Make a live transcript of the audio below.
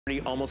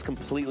almost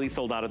completely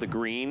sold out of the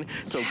green.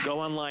 So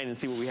go online and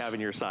see what we have in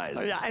your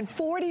size. Yeah, and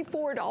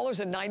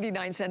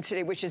 $44.99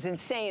 today, which is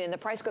insane. And the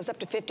price goes up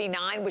to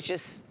 $59, which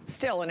is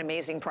still an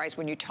amazing price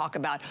when you talk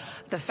about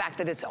the fact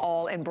that it's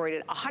all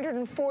embroidered.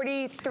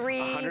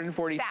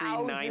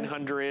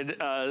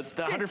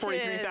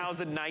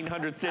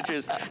 143,900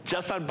 stitches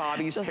just on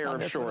Bobby's pair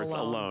of shorts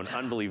alone.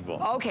 Unbelievable.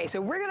 Okay,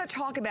 so we're going to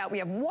talk about, we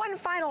have one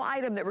final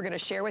item that we're going to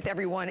share with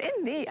everyone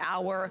in the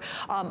hour.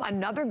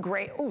 Another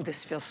great, oh,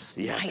 this feels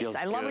nice.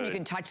 I love when you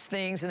can touch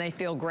things and they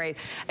feel great.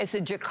 It's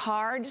a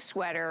jacquard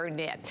sweater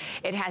knit.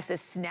 It has a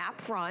snap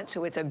front,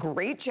 so it's a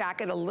great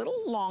jacket, a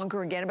little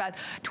longer, again, about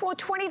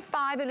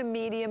 25 in a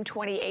medium,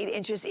 28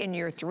 inches in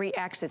your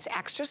 3X. It's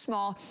extra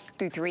small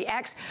through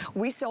 3X.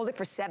 We sold it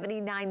for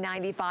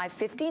 $79.95,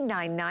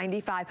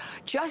 $59.95,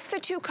 just the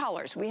two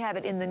colors. We have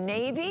it in the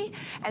navy,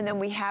 and then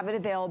we have it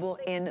available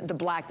in the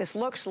black. This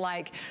looks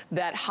like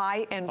that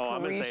high-end Parisian.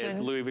 I'm gonna say it's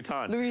Louis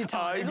Vuitton. Louis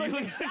Vuitton. It looks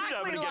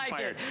exactly like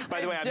it.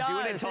 By the way, I'm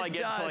doing it until I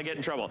get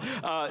in trouble.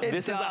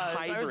 This is a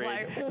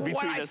hybrid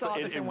between this.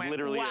 It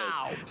literally is.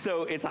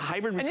 So it's a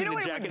hybrid between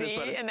the jacket and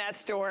sweater. In that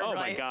store, oh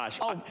my gosh.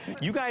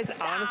 You guys,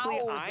 honestly,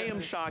 I am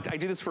shocked. I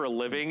do this for a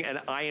living, and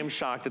I am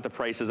shocked at the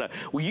prices.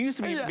 We used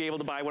to be able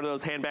to buy one of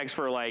those handbags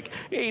for like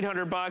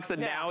 $800,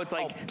 and now it's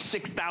like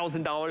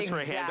 $6,000 for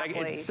a handbag.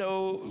 It's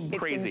so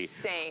crazy. It's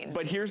insane.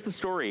 But here's the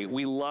story.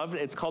 We love,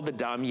 it's called the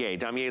damier.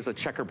 Damier is a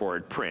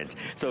checkerboard print.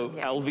 So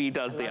LV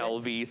does the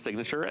LV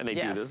signature, and they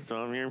do this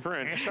damier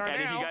print. And if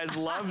you guys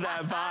love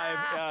that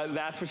vibe,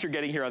 that's what you're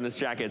getting here on this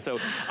jacket. So,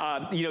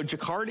 you know,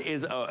 jacquard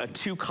is a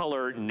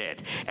two-color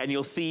knit, and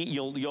you'll see,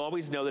 you'll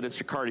always know that it's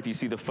jacquard if you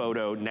see the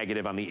photo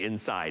negative on the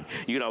inside.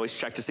 You can always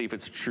check to see if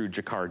it's a true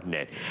jacquard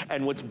knit.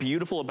 And what's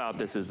beautiful about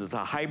this is it's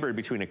a hybrid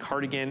between a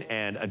cardigan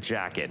and a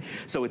jacket.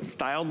 So it's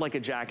styled like a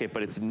jacket,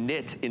 but it's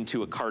knit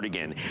into a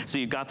cardigan. So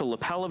you've got the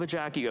lapel of a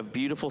jacket, you have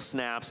beautiful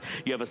snaps,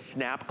 you have a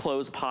snap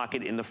close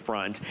pocket in the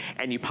front,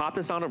 and you pop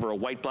this on over a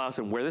white blouse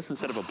and wear this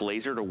instead of a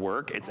blazer to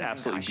work. It's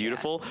absolutely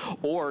beautiful.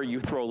 Or you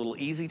throw a little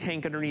easy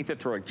tank underneath it,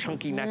 throw a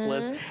chunky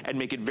necklace, and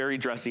make it very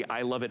dressy.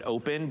 I love it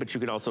open, but you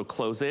can also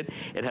close it.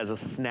 It has a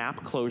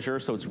snap closure,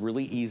 so it's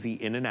really easy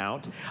in and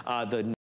out. The